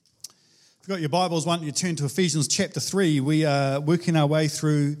If you've got your Bibles, why don't you turn to Ephesians chapter 3. We are working our way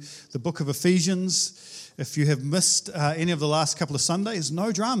through the book of Ephesians. If you have missed any of the last couple of Sundays,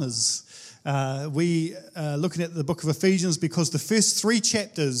 no dramas. We are looking at the book of Ephesians because the first 3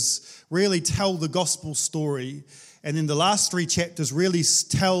 chapters really tell the gospel story, and then the last 3 chapters really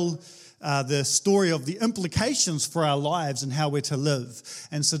tell the story of the implications for our lives and how we're to live.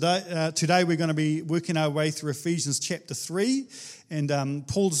 And so today we're going to be working our way through Ephesians chapter 3, and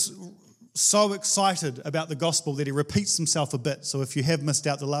Paul's so excited about the gospel that he repeats himself a bit. So if you have missed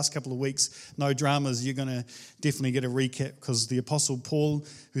out the last couple of weeks, no dramas, you're going to definitely get a recap, because the Apostle Paul,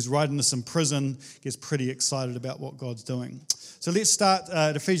 who's writing this in prison, gets pretty excited about what God's doing. So let's start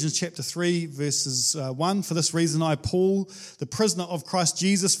at Ephesians chapter 3, verses 1. For this reason, I, Paul, the prisoner of Christ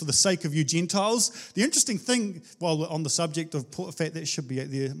Jesus, for the sake of you Gentiles. The interesting thing, while on the subject of, in fact, that should be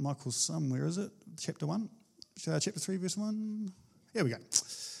there, Michael, somewhere, is it? Chapter 1? Chapter 3, verse 1? Here we go.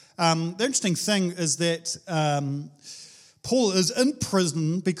 The interesting thing is that Paul is in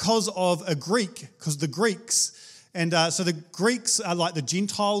prison because of a Greek, because the Greeks, and so the Greeks are like the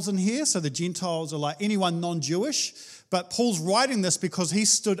Gentiles in here, so the Gentiles are like anyone non-Jewish, but Paul's writing this because he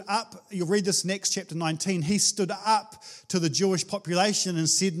stood up, you'll read this next, chapter 19, he stood up to the Jewish population and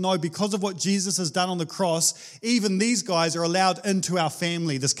said, no, because of what Jesus has done on the cross, even these guys are allowed into our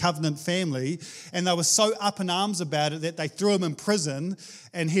family, this covenant family, and they were so up in arms about it that they threw him in prison.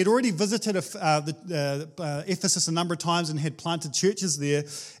 And he had already visited Ephesus a number of times and had planted churches there.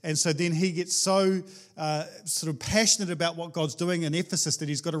 And so then he gets so sort of passionate about what God's doing in Ephesus that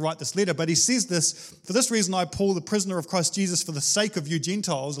he's got to write this letter. But he says this, for this reason I, Paul, the prisoner of Christ Jesus, for the sake of you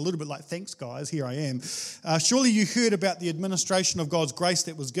Gentiles, a little bit like, thanks guys, here I am. Surely you heard about the administration of God's grace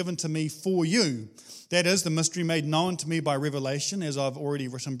that was given to me for you. That is, the mystery made known to me by revelation, as I've already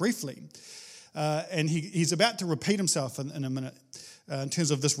written briefly. And he's about to repeat himself in a minute. In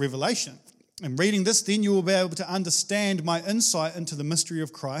terms of this revelation. And reading this, then you will be able to understand my insight into the mystery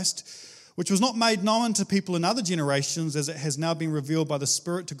of Christ, which was not made known to people in other generations, as it has now been revealed by the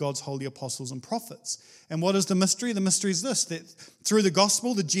Spirit to God's holy apostles and prophets. And what is the mystery? The mystery is this, that through the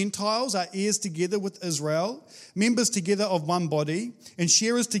gospel, the Gentiles are heirs together with Israel, members together of one body, and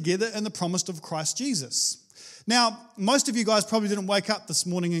sharers together in the promise of Christ Jesus. Now, most of you guys probably didn't wake up this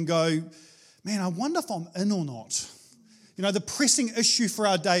morning and go, man, I wonder if I'm in or not. You know, the pressing issue for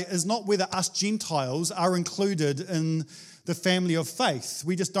our day is not whether us Gentiles are included in the family of faith.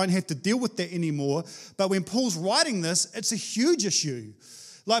 We just don't have to deal with that anymore. But when Paul's writing this, it's a huge issue.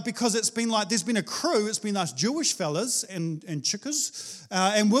 Like, because it's been like, there's been a crew, it's been us Jewish fellas and chickas,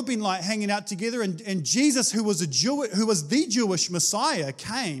 and we've been like hanging out together, and Jesus, who was the Jewish Messiah,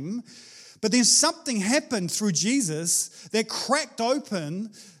 came, but then something happened through Jesus that cracked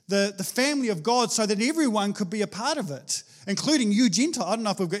open the family of God so that everyone could be a part of it, including you Gentiles. I don't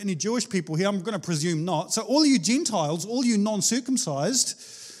know if we've got any Jewish people here. I'm going to presume not. So all you Gentiles, all you non-circumcised,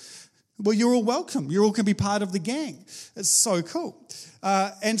 well, you're all welcome. You all can be part of the gang. It's so cool.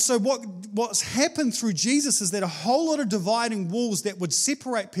 And so what's happened through Jesus is that a whole lot of dividing walls that would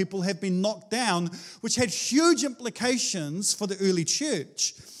separate people have been knocked down, which had huge implications for the early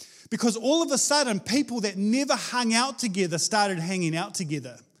church. Because all of a sudden, people that never hung out together started hanging out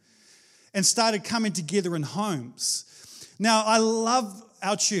together and started coming together in homes. Now, I love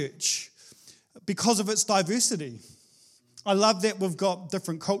our church because of its diversity. I love that we've got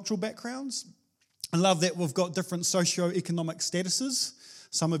different cultural backgrounds. I love that we've got different socio-economic statuses.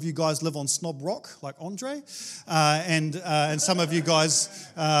 Some of you guys live on Snob Rock, like Andre, and some of you guys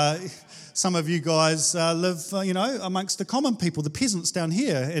live, amongst the common people, the peasants down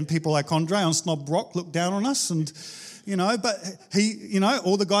here, and people like Andre on Snob Rock look down on us, and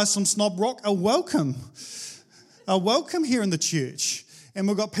all the guys from Snob Rock are welcome here in the church, and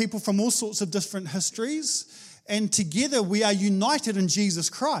we've got people from all sorts of different histories. And together we are united in Jesus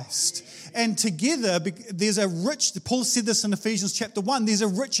Christ. And together there's a rich, Paul said this in Ephesians chapter 1, there's a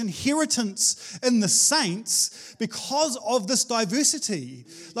rich inheritance in the saints because of this diversity.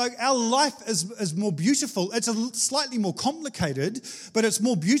 Like, our life is more beautiful. It's slightly more complicated, but it's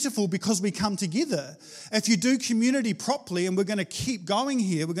more beautiful because we come together. If you do community properly, and we're going to keep going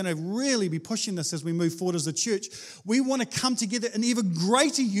here, we're going to really be pushing this as we move forward as a church, we want to come together in even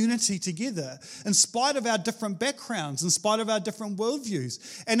greater unity together, in spite of our different backgrounds, in spite of our different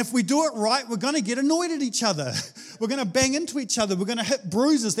worldviews. And if we do it right, we're going to get annoyed at each other. We're going to bang into each other. We're going to hit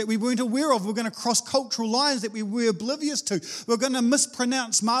bruises that we weren't aware of. We're going to cross cultural lines that we were oblivious to. We're going to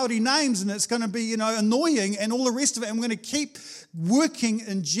mispronounce Maori names, and it's going to be, annoying, and all the rest of it. And we're going to keep working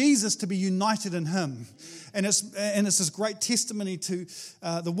in Jesus to be united in Him. And it's this great testimony to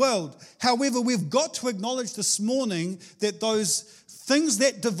the world. However, we've got to acknowledge this morning that those Things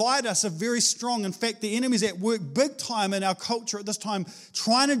that divide us are very strong. In fact, the enemy's at work big time in our culture at this time,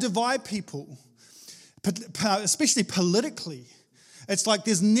 trying to divide people, especially politically. It's like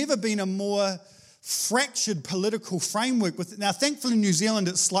there's never been a more fractured political framework. Now, thankfully, in New Zealand,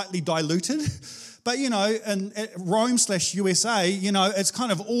 it's slightly diluted. But, in Rome/USA, it's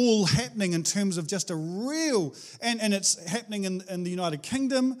kind of all happening in terms of just a real, and it's happening in the United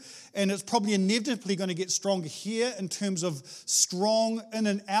Kingdom, and it's probably inevitably going to get stronger here in terms of strong in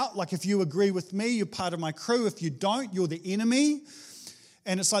and out. Like, if you agree with me, you're part of my crew. If you don't, you're the enemy.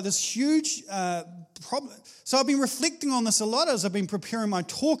 And it's like this huge problem. So I've been reflecting on this a lot as I've been preparing my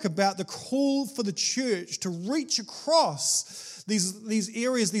talk about the call for the church to reach across these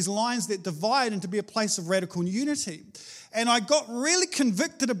areas, these lines that divide, and to be a place of radical unity. And I got really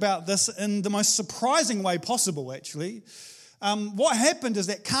convicted about this in the most surprising way possible, actually. What happened is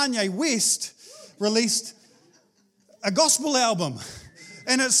that Kanye West released a gospel album.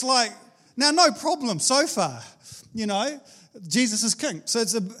 And it's like, now no problem so far, Jesus is king. So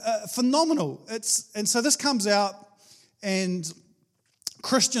it's phenomenal. And so this comes out and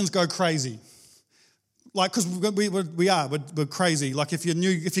Christians go crazy. Like, because we're crazy. Like, if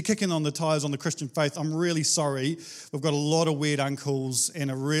you're kicking on the tires on the Christian faith, I'm really sorry. We've got a lot of weird uncles and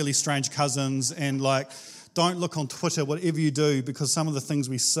a really strange cousins, and don't look on Twitter, whatever you do, because some of the things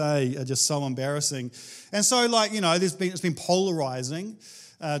we say are just so embarrassing. And so, it's been polarizing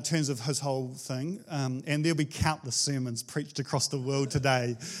in terms of his whole thing, and there'll be countless sermons preached across the world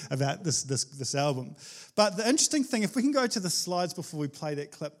today about this album. But the interesting thing, if we can go to the slides before we play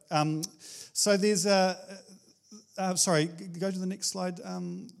that clip. So there's go to the next slide.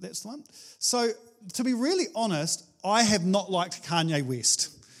 That's the one. So to be really honest, I have not liked Kanye West.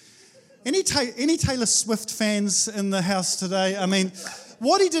 Any Taylor Swift fans in the house today? I mean,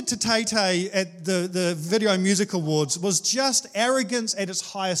 what he did to Tay-Tay at the Video Music Awards was just arrogance at its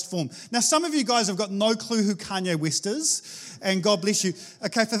highest form. Now, some of you guys have got no clue who Kanye West is, and God bless you.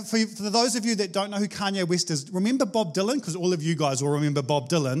 Okay, for those of you that don't know who Kanye West is, remember Bob Dylan? Because all of you guys will remember Bob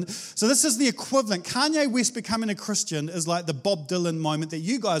Dylan. So this is the equivalent. Kanye West becoming a Christian is like the Bob Dylan moment that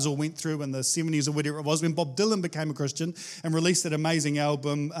you guys all went through in the 70s or whatever it was, when Bob Dylan became a Christian and released that amazing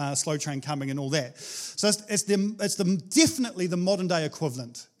album, Slow Train Coming and all that. So it's definitely the modern day equivalent.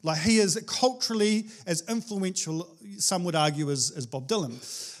 Like, he is culturally as influential, some would argue, as Bob Dylan.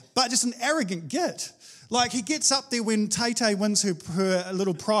 But just an arrogant git. Like, he gets up there when Tay-Tay wins her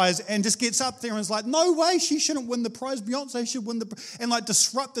little prize and just gets up there and is like, no way, she shouldn't win the prize. Beyonce should win and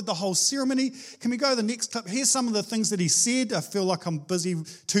disrupted the whole ceremony. Can we go to the next clip? Here's some of the things that he said. I feel like I'm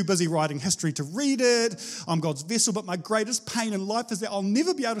too busy writing history to read it. I'm God's vessel, but my greatest pain in life is that I'll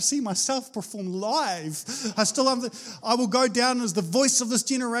never be able to see myself perform live. I will go down as the voice of this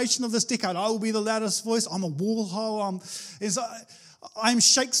generation, of this decade. I will be the loudest voice. I'm a Warhol. I'm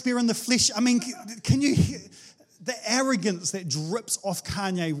Shakespeare in the flesh. I mean, can you hear the arrogance that drips off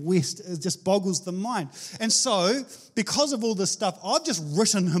Kanye West? It just boggles the mind. And so, because of all this stuff, I've just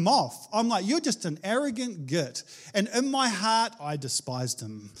written him off. I'm like, you're just an arrogant git. And in my heart, I despised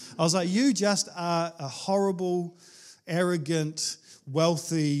him. I was like, you just are a horrible, arrogant,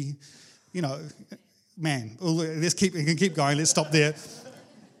 wealthy, man. We can keep going. Let's stop there.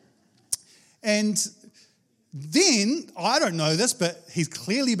 And then, I don't know this, but he's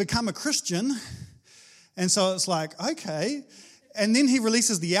clearly become a Christian. And so it's like, okay. And then he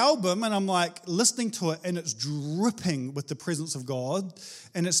releases the album, and I'm like listening to it, and it's dripping with the presence of God.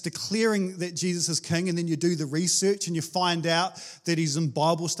 And it's declaring that Jesus is king. And then you do the research, and you find out that he's in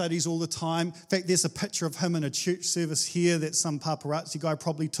Bible studies all the time. In fact, there's a picture of him in a church service here that some paparazzi guy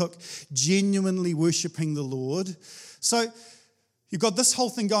probably took, genuinely worshiping the Lord. So you've got this whole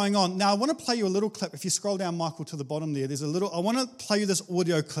thing going on. Now, I want to play you a little clip. If you scroll down, Michael, to the bottom there, I want to play you this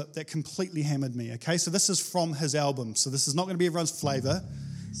audio clip that completely hammered me, okay? So this is from his album. So this is not going to be everyone's flavor.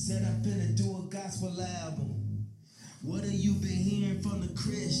 Said I'm finna do a gospel album. What have you been hearing from the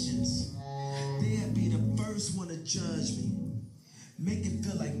Christians? They'll be the first one to judge me. Make it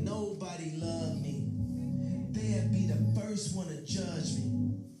feel like nobody loved me. They'll be the first one to judge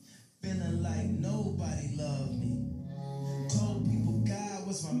me. Feeling like nobody loved me. Told people God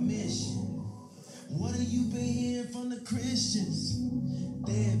was my mission. What have you been hearing from the Christians?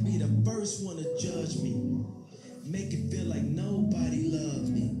 They'd be the first one to judge me. Make it feel like nobody loved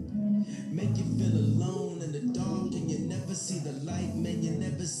me. Make you feel alone in the dark, and you never see the light. Man, you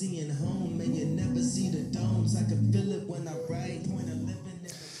never seeing home. Man, you never see the domes. I can feel it when I write. Point of living.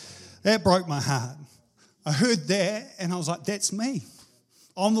 That broke my heart. I heard that, and I was like, that's me.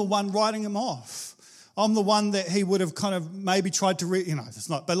 I'm the one writing him off. I'm the one that he would have kind of maybe tried to, it's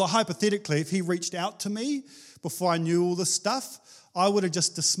not. But hypothetically, if he reached out to me before I knew all this stuff, I would have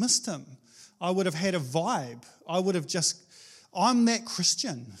just dismissed him. I would have had a vibe. I would have just, I'm that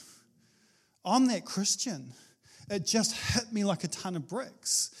Christian. I'm that Christian. It just hit me like a ton of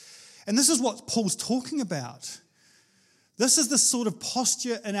bricks. And this is what Paul's talking about. This is the sort of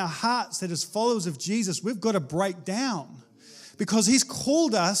posture in our hearts that as followers of Jesus, we've got to break down. Because he's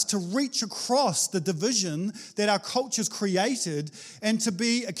called us to reach across the division that our culture's created and to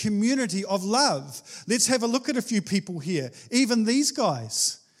be a community of love. Let's have a look at a few people here. Even these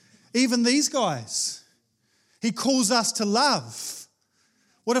guys. He calls us to love.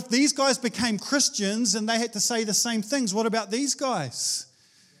 What if these guys became Christians and they had to say the same things? What about these guys?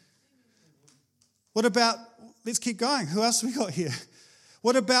 What about, let's keep going. Who else have we got here?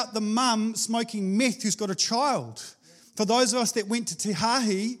 What about the mum smoking meth who's got a child? For those of us that went to Te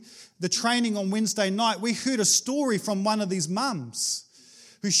Hahi, the training on Wednesday night, we heard a story from one of these mums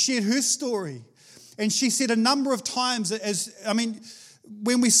who shared her story. And she said a number of times,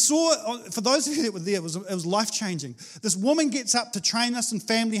 when we saw, for those of you that were there, it was life-changing. This woman gets up to train us in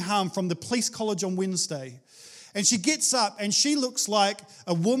family harm from the police college on Wednesday. And she gets up and she looks like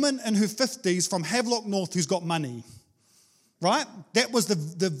a woman in her 50s from Havelock North who's got money. Right? That was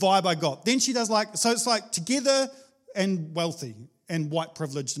the vibe I got. Then she does so it's like together and wealthy and white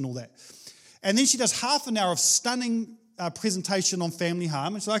privileged and all that. And then she does half an hour of stunning presentation on family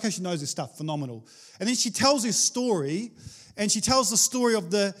harm. And she's like, okay, she knows her stuff, phenomenal. And then she tells her story, and she tells the story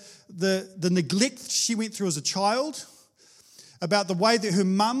of the neglect she went through as a child, about the way that her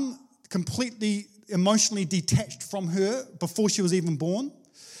mum completely emotionally detached from her before she was even born,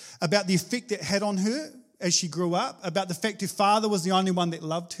 about the effect it had on her as she grew up, about the fact her father was the only one that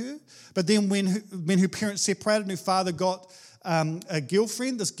loved her. But then when her parents separated and her father got a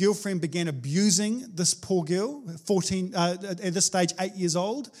girlfriend, this girlfriend began abusing this poor girl, 14, at this stage 8 years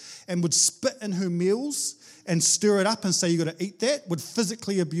old, and would spit in her meals and stir it up and say, you got to eat that, would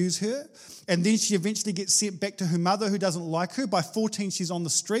physically abuse her. And then she eventually gets sent back to her mother who doesn't like her. By 14, she's on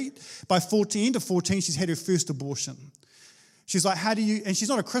the street. By 14 to 14, she's had her first abortion. She's like, how do you, and she's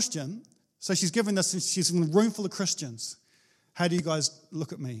not a Christian, so she's given this, she's in a room full of Christians. How do you guys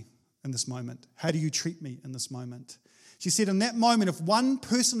look at me in this moment? How do you treat me in this moment? She said, in that moment, if one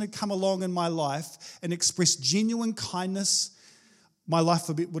person had come along in my life and expressed genuine kindness, my life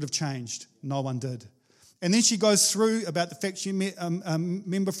would have changed. No one did. And then she goes through about the fact she met a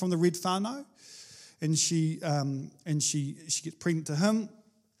member from the Red Whānau, and she gets pregnant to him.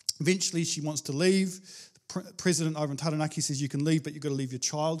 Eventually, she wants to leave. The president over in Taranaki says, you can leave, but you've got to leave your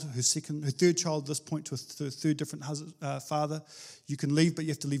child, her third child at this point, to a third different father. You can leave, but you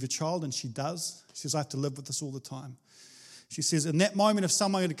have to leave your child, and she does. She says, I have to live with this all the time. She says, in that moment, if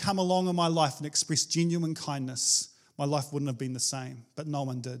someone had come along in my life and expressed genuine kindness, my life wouldn't have been the same, but no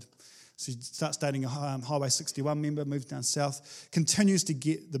one did. So she starts dating a Highway 61 member, moves down south, continues to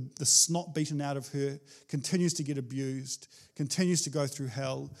get the snot beaten out of her, continues to get abused, continues to go through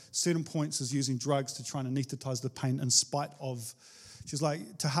hell. Certain points is using drugs to try and anaesthetize the pain in spite of. She's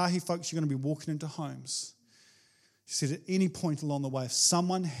like, Te Hahi folks, you're going to be walking into homes. She said, at any point along the way, if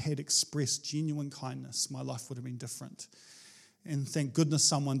someone had expressed genuine kindness, my life would have been different. And thank goodness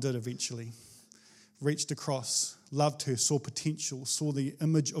someone did eventually. Reached across, loved her, saw potential, saw the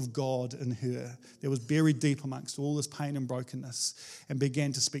image of God in her that was buried deep amongst all this pain and brokenness, and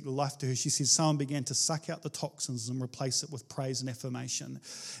began to speak life to her. She said someone began to suck out the toxins and replace it with praise and affirmation.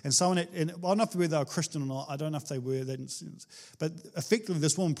 And someone, and I don't know if they were a Christian or not, I don't know if they were, but effectively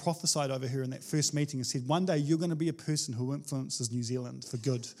this woman prophesied over her in that first meeting and said, one day you're going to be a person who influences New Zealand for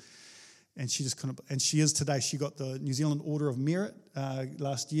good. And she just couldn't, and she is today. She got the New Zealand Order of Merit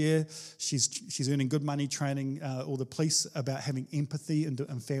last year. She's earning good money training all the police about having empathy in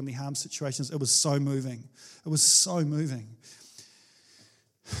family harm situations. It was so moving. It was so moving.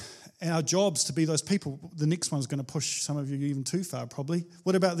 And our job's to be those people. The next one's going to push some of you even too far, probably.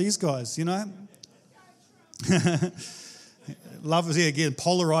 What about these guys, you know? Love is here again,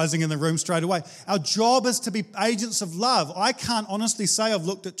 polarizing in the room straight away. Our job is to be agents of love. I can't honestly say I've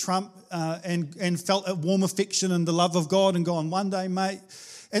looked at Trump and felt a warm affection and the love of God and gone, one day, mate.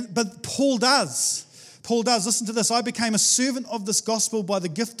 But Paul does. Paul does. Listen to this. I became a servant of this gospel by the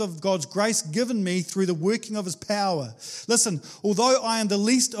gift of God's grace given me through the working of his power. Listen, although I am the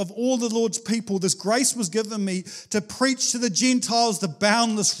least of all the Lord's people, this grace was given me to preach to the Gentiles the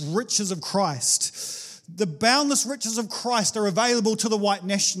boundless riches of Christ. The boundless riches of Christ are available to the white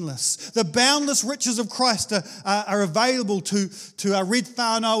nationalists. The boundless riches of Christ are available to our red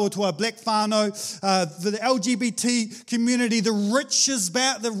whānau or to our black whānau, for the LGBT community. The riches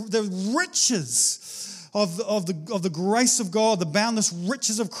of the grace of God, the boundless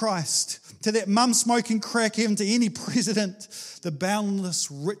riches of Christ. to that mum smoking crack, even to any president, the boundless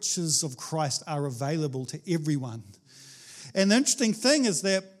riches of Christ are available to everyone. And the interesting thing is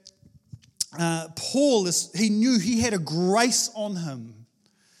that Paul, he knew he had a grace on him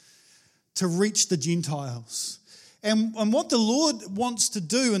to reach the Gentiles. And what the Lord wants to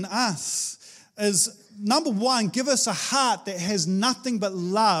do in us is, number one, give us a heart that has nothing but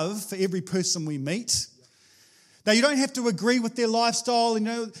love for every person we meet. Now, you don't have to agree with their lifestyle,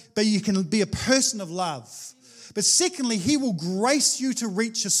 but you can be a person of love. But secondly, he will grace you to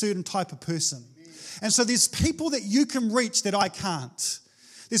reach a certain type of person. And so there's people that you can reach that I can't.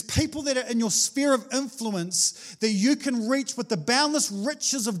 There's people that are in your sphere of influence that you can reach with the boundless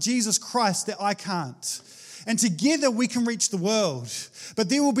riches of Jesus Christ that I can't. And together we can reach the world. But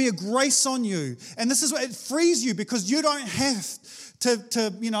there will be a grace on you. And this is what it frees you, because you don't have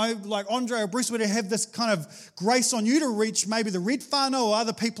to like Andre or Bruce would have this kind of grace on you to reach maybe the red whānau or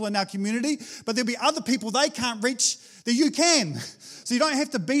other people in our community. But there'll be other people they can't reach that you can. So you don't have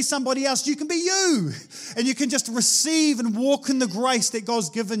to be somebody else. You can be you. And you can just receive and walk in the grace that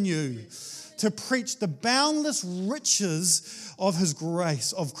God's given you to preach the boundless riches of His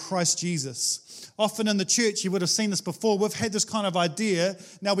grace, of Christ Jesus. Often in the church, you would have seen this before, we've had this kind of idea.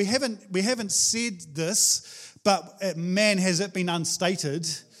 Now, we haven't said this, but man, has it been unstated,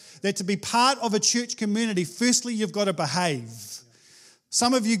 that to be part of a church community, firstly, you've got to behave.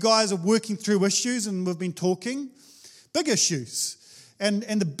 Some of you guys are working through issues, and we've been talking, big issues. And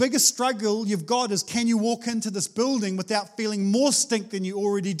the biggest struggle you've got is, can you walk into this building without feeling more stink than you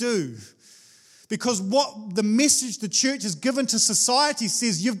already do? Because what the message the church has given to society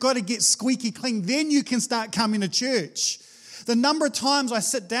says, you've got to get squeaky clean, then you can start coming to church. The number of times I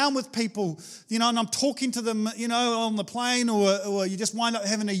sit down with people, and I'm talking to them, on the plane, or you just wind up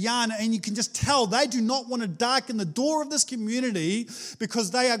having a yarn, and you can just tell they do not want to darken the door of this community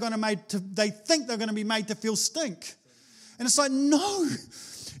because they think they're going to be made to feel stink. And it's like, no.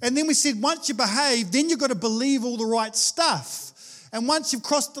 And then we said, once you behave, then you've got to believe all the right stuff. And once you've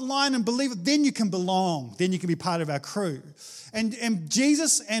crossed the line and believe it, then you can belong. Then you can be part of our crew. And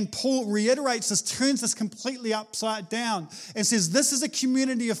Jesus and Paul reiterates this, turns this completely upside down and says, this is a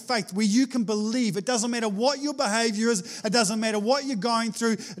community of faith where you can believe. It doesn't matter what your behavior is. It doesn't matter what you're going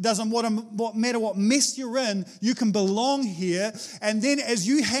through. It doesn't matter what mess you're in. You can belong here. And then as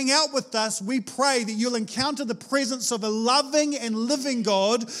you hang out with us, we pray that you'll encounter the presence of a loving and living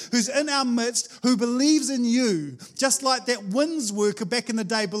God who's in our midst, who believes in you. Just like that winds worker back in the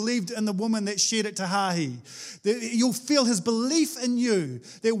day believed in the woman that shared it to Tahi. You'll feel His belief in you,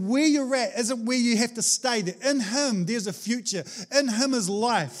 that where you're at isn't where you have to stay, that in Him there's a future, in Him is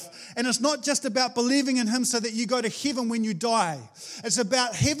life. And it's not just about believing in Him so that you go to heaven when you die. It's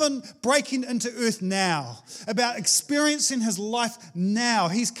about heaven breaking into earth now, about experiencing His life now.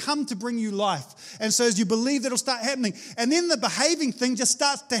 He's come to bring you life. And so as you believe, that'll start happening. And then the behaving thing just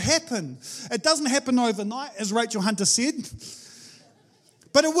starts to happen. It doesn't happen overnight, as Rachel Hunter said,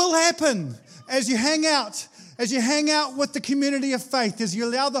 but it will happen as you hang out. As you hang out with the community of faith, as you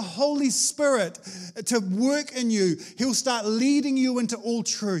allow the Holy Spirit to work in you, He'll start leading you into all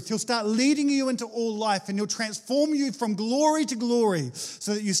truth. He'll start leading you into all life, and He'll transform you from glory to glory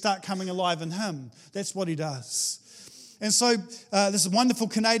so that you start coming alive in Him. That's what He does. And so this wonderful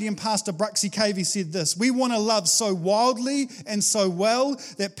Canadian pastor, Bruxy Cavey, said this: we want to love so wildly and so well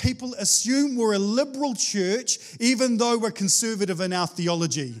that people assume we're a liberal church even though we're conservative in our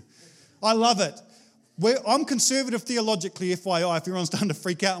theology. I love it. I'm conservative theologically, FYI, if everyone's starting to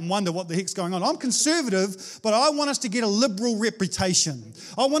freak out and wonder what the heck's going on. I'm conservative, but I want us to get a liberal reputation.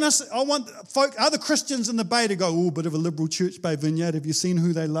 I want other Christians in the Bay to go, oh, bit of a liberal church, Bay Vineyard. Have you seen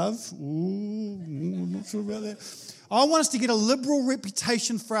who they love? Ooh, I'm not sure about that. I want us to get a liberal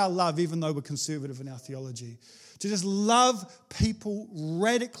reputation for our love, even though we're conservative in our theology. To just love people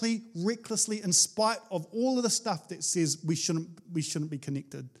radically, recklessly, in spite of all of the stuff that says we shouldn't be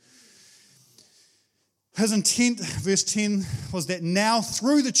connected. His intent, verse 10, was that now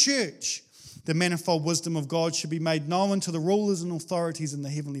through the church, the manifold wisdom of God should be made known to the rulers and authorities in the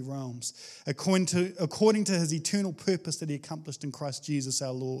heavenly realms, according to His eternal purpose that He accomplished in Christ Jesus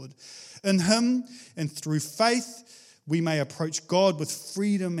our Lord. In Him and through faith, we may approach God with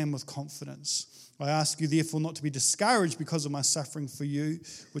freedom and with confidence. I ask you, therefore, not to be discouraged because of my suffering for you,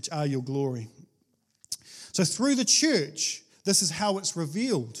 which are your glory. So through the church, this is how it's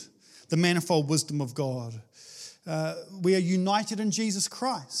revealed. The manifold wisdom of God. We are united in Jesus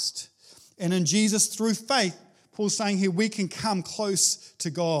Christ. And in Jesus, through faith, Paul's saying here, we can come close to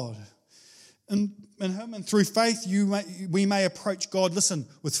God. In Him and through faith, we may approach God, listen,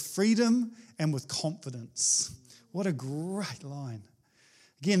 with freedom and with confidence. What a great line.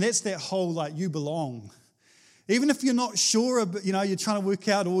 Again, that's that whole like you belong. Even if you're not sure, but you're trying to work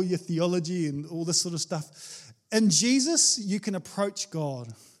out all your theology and all this sort of stuff. In Jesus, you can approach God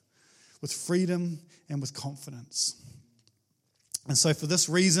with freedom and with confidence. And so for this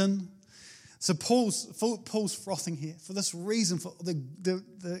reason, Paul's frothing here. For this reason, for the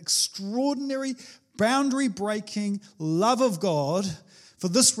extraordinary, boundary-breaking love of God, for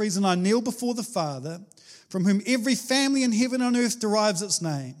this reason I kneel before the Father, from whom every family in heaven and earth derives its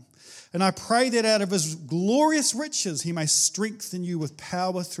name. And I pray that out of his glorious riches he may strengthen you with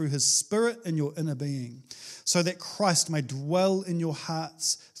power through his Spirit in your inner being, so that Christ may dwell in your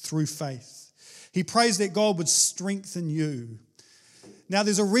hearts through faith. He prays that God would strengthen you. Now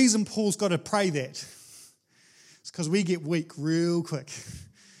there's a reason Paul's got to pray that. It's because we get weak real quick.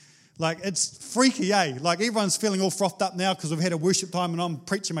 Like, it's freaky, eh? Like, everyone's feeling all frothed up now because we've had a worship time and I'm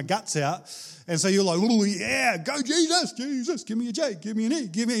preaching my guts out. And so you're like, oh, yeah, go Jesus, give me a J, give me an E,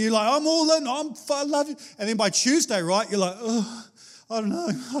 you're like, I'm all in, I love you. And then by Tuesday, right, you're like, oh, I don't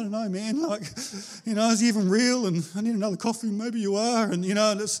know, man. Like, is he even real? And I need another coffee, maybe you are. And,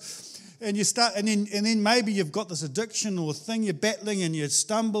 and you start, and then maybe you've got this addiction or thing you're battling and you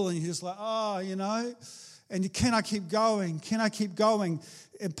stumble and you're just like, and can I keep going? Can I keep going?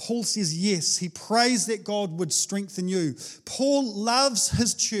 And Paul says yes. He prays that God would strengthen you. Paul loves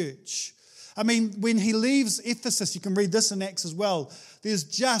his church. I mean, when he leaves Ephesus, you can read this in Acts as well, there's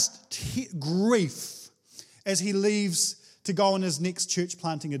just grief as he leaves to go on his next church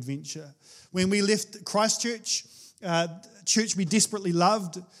planting adventure. When we left Christchurch, church we desperately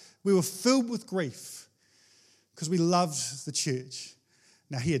loved, we were filled with grief because we loved the church.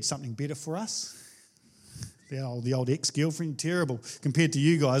 Now, he had something better for us. The old ex-girlfriend, terrible compared to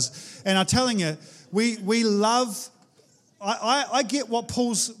you guys. And I'm telling you, we love... I get where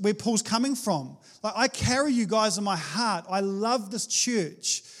Paul's coming from. Like, I carry you guys in my heart. I love this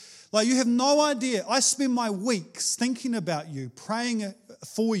church. Like, you have no idea. I spend my weeks thinking about you, praying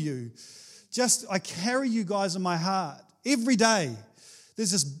for you. I carry you guys in my heart every day.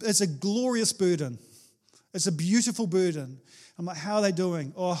 It's a glorious burden. It's a beautiful burden. I'm like, how are they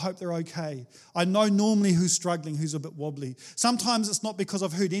doing? Oh, I hope they're okay. I know normally who's struggling, who's a bit wobbly. Sometimes it's not because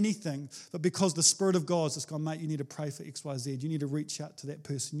I've heard anything, but because the Spirit of God's just gone, mate, you need to pray for X, Y, Z. You need to reach out to that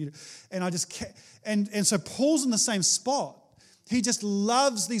person. And so Paul's in the same spot. He just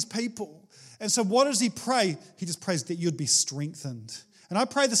loves these people. And so what does he pray? He just prays that you'd be strengthened. And I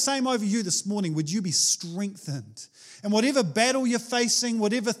pray the same over you this morning. Would you be strengthened? And whatever battle you're facing,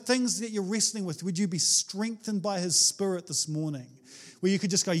 whatever things that you're wrestling with, would you be strengthened by his Spirit this morning? Where you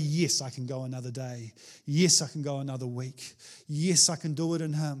could just go, yes, I can go another day. Yes, I can go another week. Yes, I can do it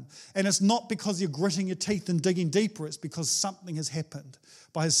in him. And it's not because you're gritting your teeth and digging deeper. It's because something has happened.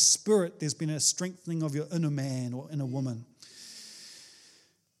 By his Spirit, there's been a strengthening of your inner man or inner woman.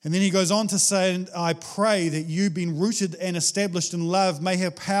 And then he goes on to say, I pray that you, being rooted and established in love, may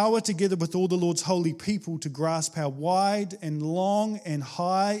have power together with all the Lord's holy people to grasp how wide and long and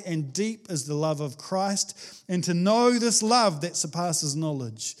high and deep is the love of Christ, and to know this love that surpasses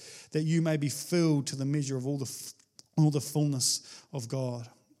knowledge, that you may be filled to the measure of all the fullness of God.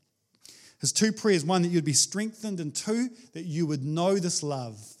 His two prayers, one, that you'd be strengthened, and two, that you would know this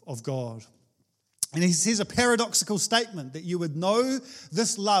love of God. And he says a paradoxical statement, that you would know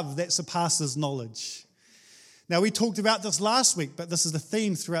this love that surpasses knowledge. Now, we talked about this last week, but this is the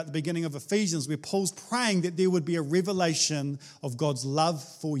theme throughout the beginning of Ephesians, where Paul's praying that there would be a revelation of God's love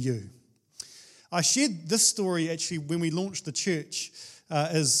for you. I shared this story actually when we launched the church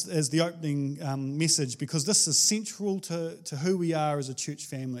as the opening message, because this is central to who we are as a church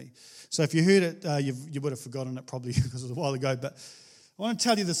family. So if you heard it, you would have forgotten it probably because it was a while ago, but I want to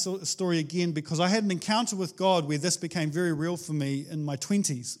tell you this story again because I had an encounter with God where this became very real for me in my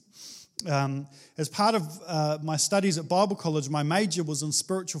 20s. As part of my studies at Bible College, my major was in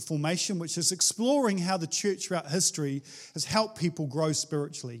spiritual formation, which is exploring how the church throughout history has helped people grow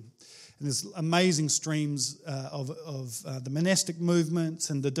spiritually. And there's amazing streams of the monastic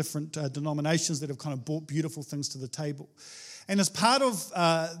movements and the different denominations that have kind of brought beautiful things to the table. And as part of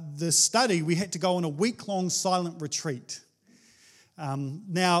the study, we had to go on a week-long silent retreat.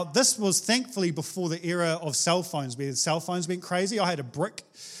 Now, this was thankfully before the era of cell phones, where cell phones went crazy. I had a brick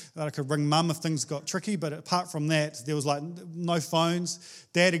that I could ring mum if things got tricky, but apart from that, there was like no phones.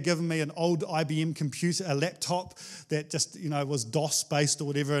 Dad had given me an old IBM computer, a laptop that just, was DOS-based or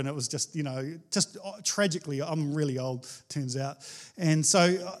whatever, and it was just tragically, I'm really old, turns out. And so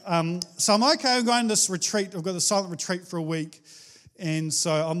I'm okay, I'm going to this retreat. I've got the silent retreat for a week. And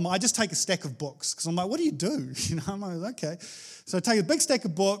so I just take a stack of books because I'm like, what do you do? I'm like, okay. So I take a big stack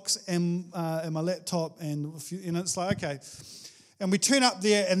of books and my laptop and it's like, okay. And we turn up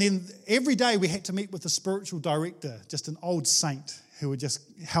there, and then every day we had to meet with the spiritual director, just an old saint who would just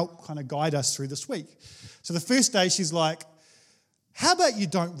help kind of guide us through this week. So the first day she's like, how about you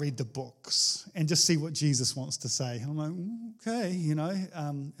don't read the books and just see what Jesus wants to say? And I'm like, okay,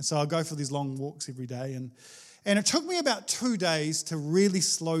 and so I'll go for these long walks every day. And it took me about 2 days to really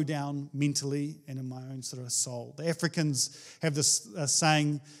slow down mentally and in my own sort of soul. The Africans have this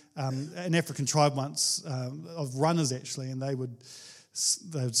saying, an African tribe once, of runners actually, and they would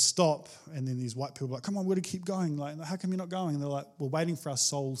stop, and then these white people were like, come on, we're going to keep going. Like, how come you're not going? And they're like, we're waiting for our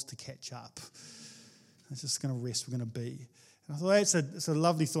souls to catch up. It's just going to rest, we're going to be. And I thought, it's a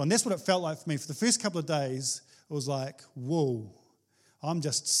lovely thought. And that's what it felt like for me. For the first couple of days, it was like, whoa, I'm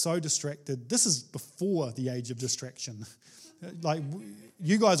just so distracted. This is before the age of distraction. Like,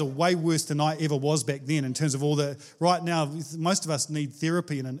 you guys are way worse than I ever was back then in terms of all the, right now, most of us need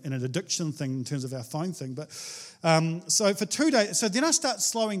therapy and an addiction thing in terms of our phone thing. But so for 2 days, so then I start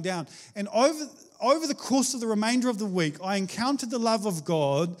slowing down. And over the course of the remainder of the week, I encountered the love of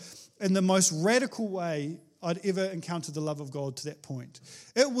God in the most radical way I'd ever encountered the love of God to that point.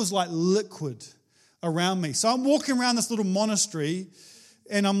 It was like liquid around me. So I'm walking around this little monastery,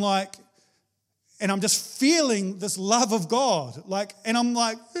 and I'm like, and I'm just feeling this love of God. Like, and I'm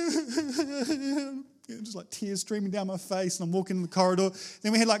like, just like tears streaming down my face, and I'm walking in the corridor.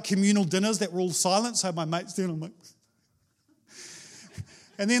 Then we had like communal dinners that were all silent, so my mates there, and I'm like,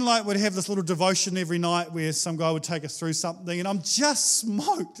 and then like we'd have this little devotion every night where some guy would take us through something, and I'm just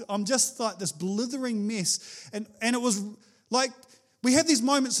smoked. I'm just like this blithering mess. And it was like, we have these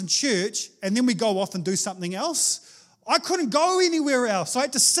moments in church, and then we go off and do something else. I couldn't go anywhere else. I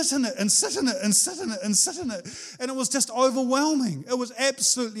had to sit in it and sit in it and sit in it and sit in it. And it was just overwhelming. It was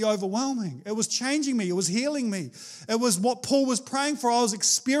absolutely overwhelming. It was changing me. It was healing me. It was what Paul was praying for. I was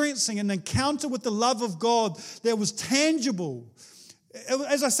experiencing an encounter with the love of God that was tangible.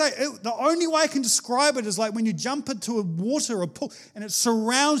 As I say, the only way I can describe it is like when you jump into a water or a pool and it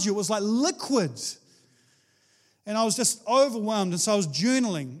surrounds you. It was like liquid. And I was just overwhelmed. And so I was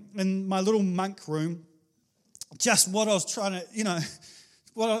journaling in my little monk room. Just what I was trying to,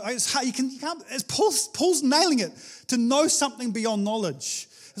 Paul's nailing it, to know something beyond knowledge.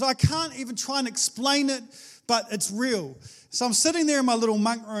 So I can't even try and explain it, but it's real. So I'm sitting there in my little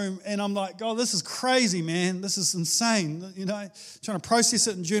monk room, and I'm like, God, this is crazy, man. This is insane, trying to process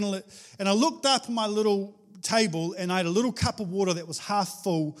it and journal it. And I looked up at my little table, and I had a little cup of water that was half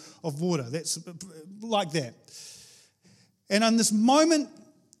full of water. That's like that. And in this moment,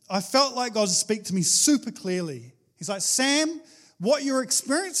 I felt like God would speak to me super clearly. He's like, Sam, what you're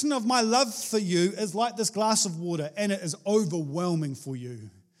experiencing of my love for you is like this glass of water, and it is overwhelming for you.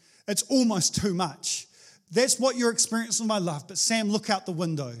 It's almost too much. That's what you're experiencing of my love. But Sam, look out the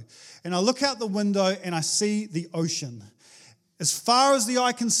window. And I look out the window and I see the ocean. As far as the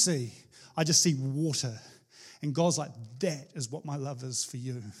eye can see, I just see water. And God's like, that is what my love is for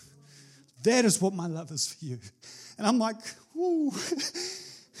you. That is what my love is for you. And I'm like, whoo.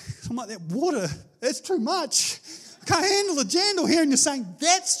 I'm like, that water, that's too much. I can't handle the jandal here. And you're saying,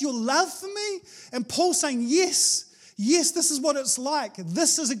 that's your love for me? And Paul's saying, yes, this is what it's like. It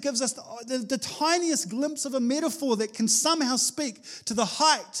gives us the tiniest glimpse of a metaphor that can somehow speak to the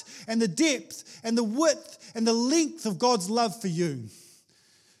height and the depth and the width and the length of God's love for you.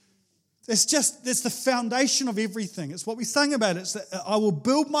 That's the foundation of everything. It's what we sang about. It's that I will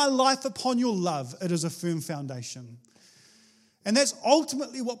build my life upon your love. It is a firm foundation. And that's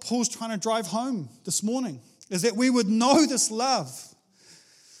ultimately what Paul's trying to drive home this morning, is that we would know this love.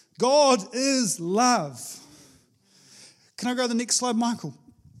 God is love. Can I go to the next slide, Michael?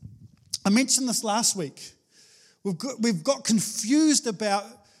 I mentioned this last week. We've got confused about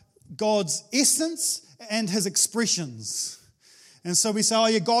God's essence and his expressions. And so we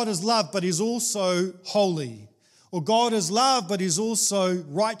say, God is love, but he's also holy. Or God is love, but he's also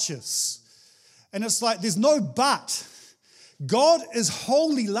righteous. And it's like there's no but. God is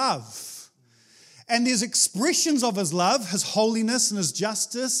holy love. And there's expressions of his love, his holiness and his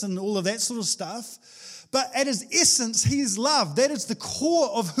justice and all of that sort of stuff. But at his essence, he is love. That is the core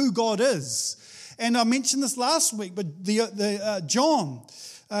of who God is. And I mentioned this last week, but John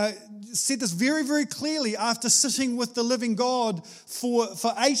said this very, very clearly after sitting with the living God for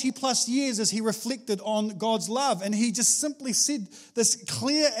 80 plus years as he reflected on God's love. And he just simply said this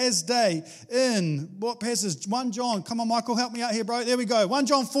clear as day in what passage? 1 John. Come on, Michael, help me out here, bro. There we go. 1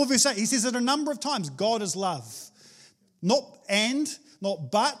 John 4 verse 8. He says it a number of times. God is love. Not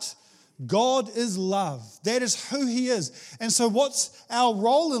but. God is love. That is who he is. And so what's our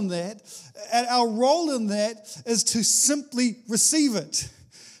role in that? Our role in that is to simply receive it.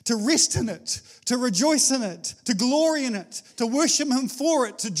 to rest in it, to rejoice in it, to glory in it, to worship Him for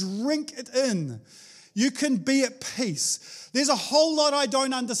it, to drink it in. You can be at peace. There's a whole lot I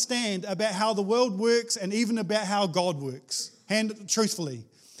don't understand about how the world works and even about how God works, truthfully.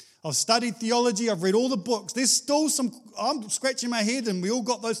 I've studied theology, I've read all the books. There's still I'm scratching my head, and we all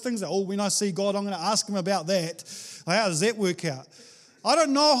got those things that, when I see God, I'm going to ask Him about that. How does that work out? I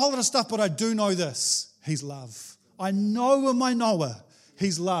don't know a whole lot of stuff, but I do know this. He's love. I know Him, I know her.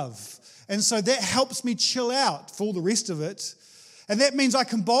 He's love. And so that helps me chill out for all the rest of it. And that means I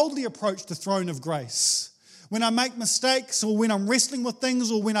can boldly approach the throne of grace. When I make mistakes, or when I'm wrestling with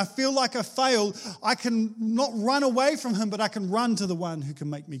things, or when I feel like I failed, I can not run away from Him, but I can run to the one who can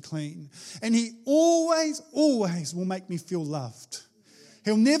make me clean. And He always, always will make me feel loved.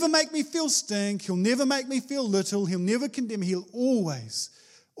 He'll never make me feel stink. He'll never make me feel little. He'll never condemn me. He'll always,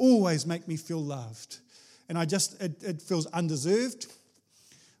 always make me feel loved. And it feels undeserved.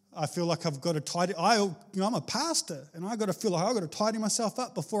 I feel like I've got to tidy. I'm a pastor, and I've got to feel like I've got to tidy myself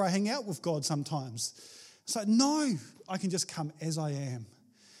up before I hang out with God sometimes. It's like, no, I can just come as I am.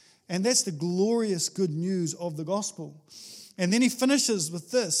 And that's the glorious good news of the gospel. And then he finishes with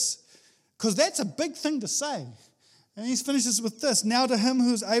this, because that's a big thing to say. And he finishes with this: now to Him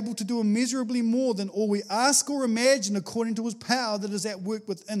who is able to do immeasurably more than all we ask or imagine, according to His power that is at work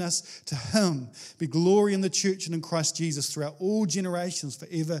within us, to Him be glory in the church and in Christ Jesus throughout all generations,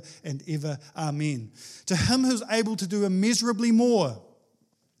 forever and ever. Amen. To Him who is able to do immeasurably more.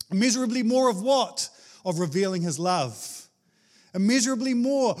 Immeasurably more of what? Of revealing His love. Immeasurably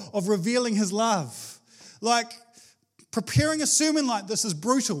more of revealing His love. Like, preparing a sermon like this is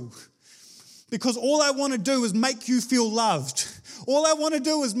brutal, because all I want to do is make you feel loved. All I want to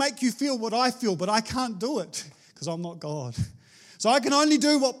do is make you feel what I feel, but I can't do it because I'm not God. So I can only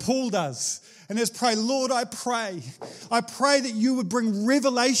do what Paul does, and that's pray. Lord, I pray that you would bring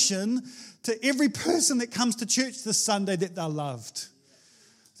revelation to every person that comes to church this Sunday, that they're loved.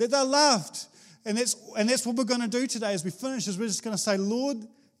 That they're loved. And that's what we're going to do today as we finish, is we're just going to say, Lord,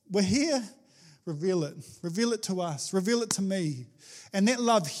 we're here. Reveal it. Reveal it to us. Reveal it to me. And that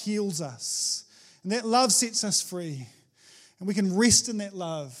love heals us. And that love sets us free. And we can rest in that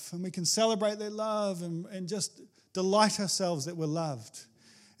love. And we can celebrate that love and just delight ourselves that we're loved.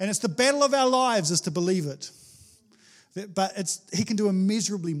 And it's the battle of our lives is to believe it. But He can do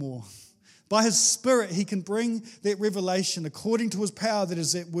immeasurably more. By His Spirit, He can bring that revelation according to His power that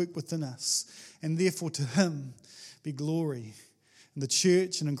is at work within us. And therefore to Him be glory in the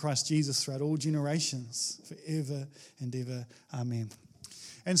church and in Christ Jesus throughout all generations, forever and ever. Amen.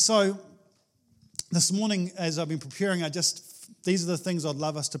 And so this morning, as I've been preparing, these are the things I'd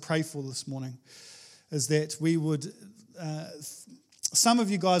love us to pray for this morning, is that we would, some of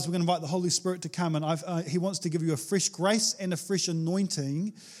you guys, we're going to invite the Holy Spirit to come, and He wants to give you a fresh grace and a fresh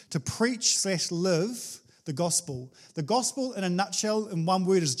anointing to preach/live the gospel. The gospel, in a nutshell, in one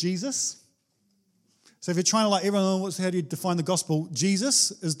word, is Jesus. So if you're trying to everyone knows how do you define the gospel, Jesus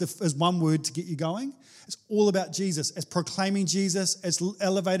is one word to get you going. It's all about Jesus. It's proclaiming Jesus. It's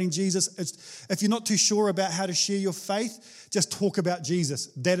elevating Jesus. If you're not too sure about how to share your faith, just talk about Jesus.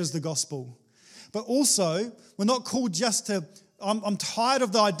 That is the gospel. But also, we're not called just to, I'm tired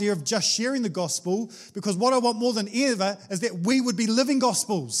of the idea of just sharing the gospel, because what I want more than ever is that we would be living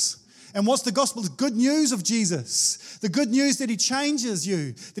gospels. And what's the gospel? The good news of Jesus. The good news that He changes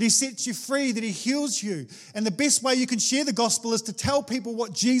you, that He sets you free, that He heals you. And the best way you can share the gospel is to tell people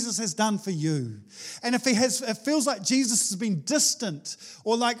what Jesus has done for you. And if it feels like Jesus has been distant,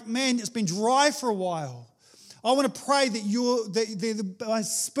 or it's been dry for a while, I want to pray that by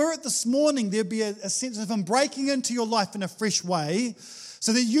Spirit this morning, there'll be a sense of Him breaking into your life in a fresh way,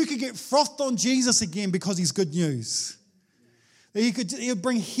 so that you could get frothed on Jesus again, because He's good news. That He would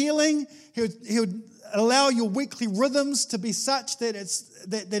bring healing. He would allow your weekly rhythms to be such that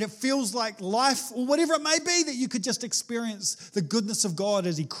it feels like life, or whatever it may be, that you could just experience the goodness of God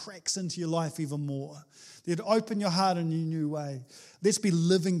as He cracks into your life even more. That He'd open your heart in a new way. Let's be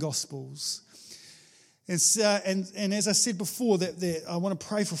living gospels. And as I said before, that I want to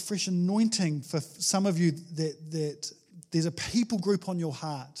pray for fresh anointing for some of you, that there's a people group on your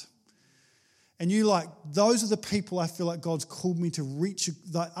heart. And those are the people I feel like God's called me to reach.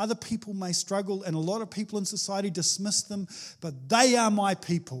 Other people may struggle, and a lot of people in society dismiss them, but they are my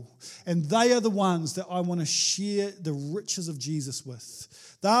people. And they are the ones that I want to share the riches of Jesus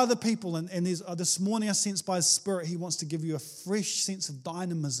with. They are the people, and this morning I sense by His Spirit He wants to give you a fresh sense of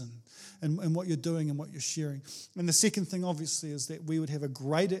dynamism in what you're doing and what you're sharing. And the second thing, obviously, is that we would have a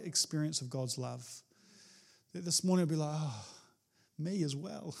greater experience of God's love. That this morning I'll be like, me as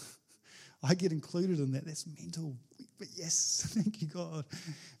well. I get included in that. That's mental. But yes, thank you, God,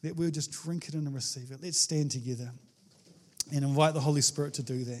 that we'll just drink it in and receive it. Let's stand together and invite the Holy Spirit to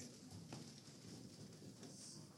do that.